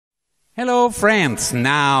Hello friends,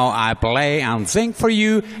 now I play and sing for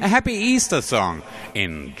you a happy Easter song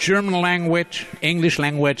in German language, English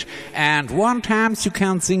language, and one time you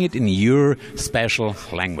can sing it in your special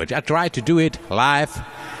language. I try to do it live.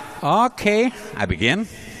 Okay, I begin.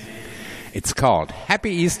 It's called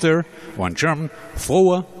Happy Easter, one German,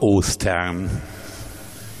 Frohe Ostern.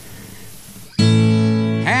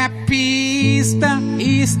 Happy Easter,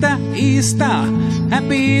 Easter, Easter,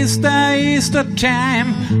 Happy Easter, Easter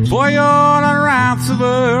time, for you all around the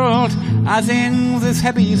world. I sing this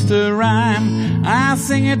Happy Easter rhyme, I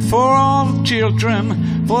sing it for all the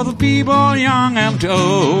children, for the people young and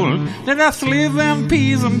old. Let us live in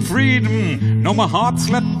peace and freedom, no more hearts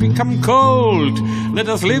let become cold. Let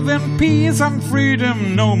us live in peace and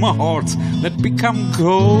freedom, no more hearts let become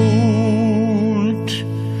cold.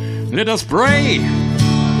 Let us pray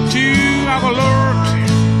to our Lord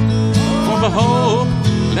for the hope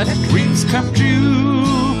that dreams come true.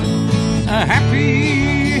 A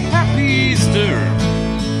happy, happy Easter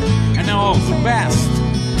and all the best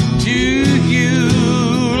to you.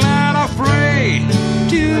 Let us pray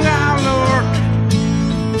to our Lord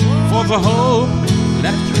for the hope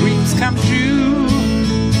that dreams come true.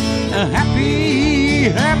 A happy,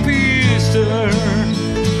 happy Easter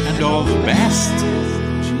and all the best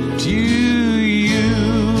to you.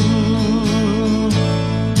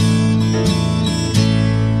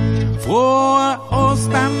 Frohe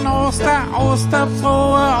Ostern, Oster,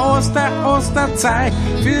 frohe Oster-Osterzeit.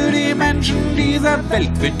 Für die Menschen dieser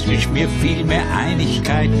Welt wünsche ich mir viel mehr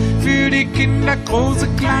Einigkeit. Für die Kinder, große,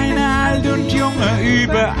 kleine, alt und junge,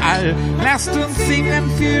 überall. Lasst uns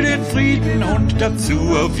singen für den Frieden und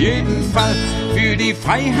dazu auf jeden Fall für die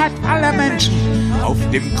Freiheit aller Menschen auf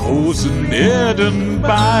dem großen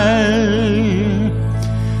Erdenball.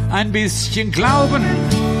 Ein bisschen Glauben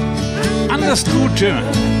an das Gute,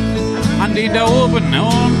 an den da oben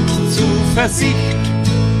und Zuversicht.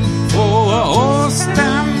 Frohe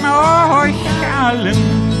Ostern euch allen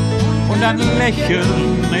und ein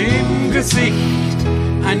Lächeln im Gesicht.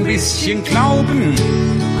 Ein bisschen Glauben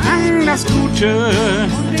an das Gute,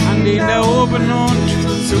 an den da oben und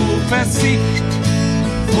Zuversicht.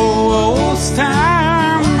 Frohe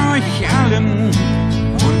Ostern euch allen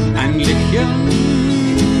und ein Lächeln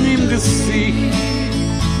im Gesicht.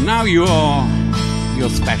 Now you all your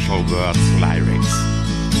special words, lyrics.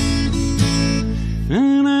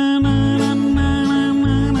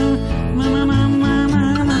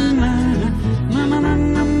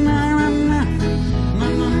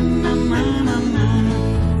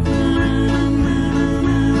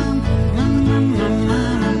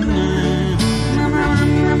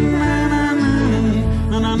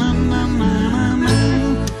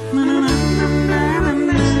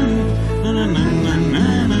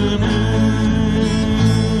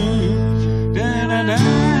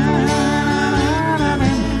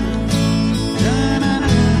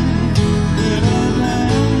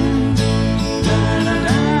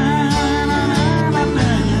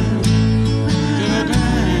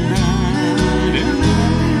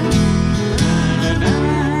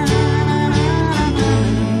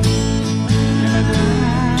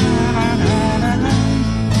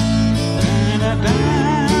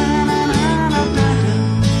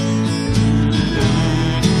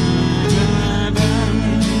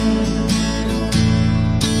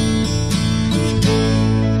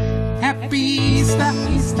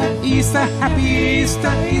 Easter, happy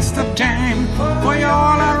Easter, Easter-time, for you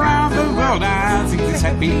all around the world. I sing this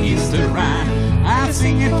happy Easter rhyme. I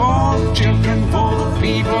sing it for all the children, for the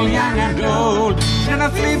people young and old. Let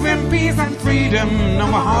us live in peace and freedom, no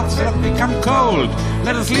more hearts let become cold.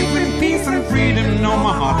 Let us live in peace and freedom, no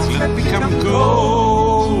more hearts let become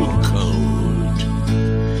cold.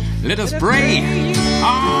 Let us pray to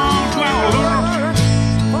our Lord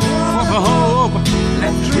for the hope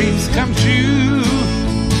that dreams come true.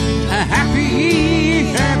 A happy,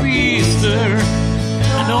 happy Easter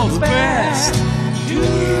and all the best to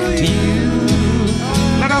you.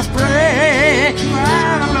 Let us pray to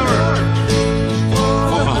our Lord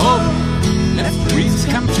for the hope that dreams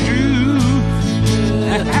come true.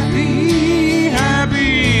 A happy,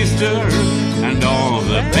 happy Easter and all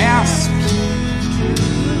the best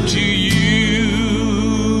to you.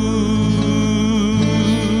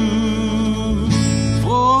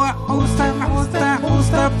 Frohe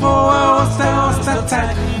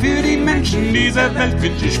Oster-Oster-Osterzeit. Für die Menschen dieser Welt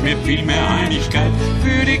wünsche ich mir viel mehr Einigkeit.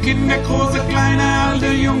 Für die Kinder, große, kleine,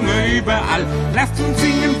 alte, junge, überall. Lasst uns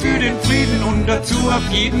singen für den Frieden und dazu auf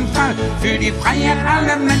jeden Fall für die Freiheit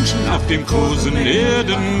aller Menschen auf dem großen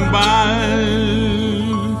Erdenball.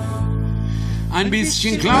 Ein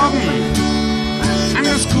bisschen Glauben an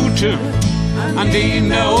das Gute, an den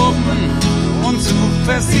da oben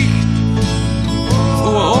Zuversicht.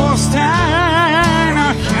 Frohe Ostern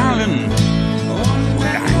euch allen und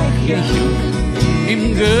ein Lächeln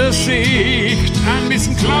im Gesicht. Ein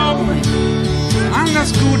bisschen Glauben an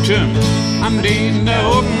das Gute, an den da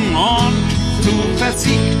oben und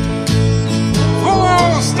Zuversicht.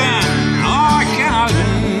 Frohe Ostern euch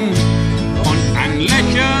allen und ein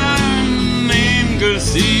Lächeln im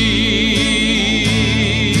Gesicht.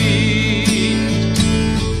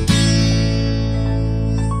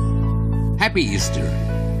 Happy Easter,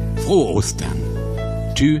 frohe Ostern,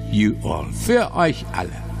 to you all, für euch alle.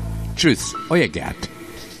 Tschüss, euer Gerd.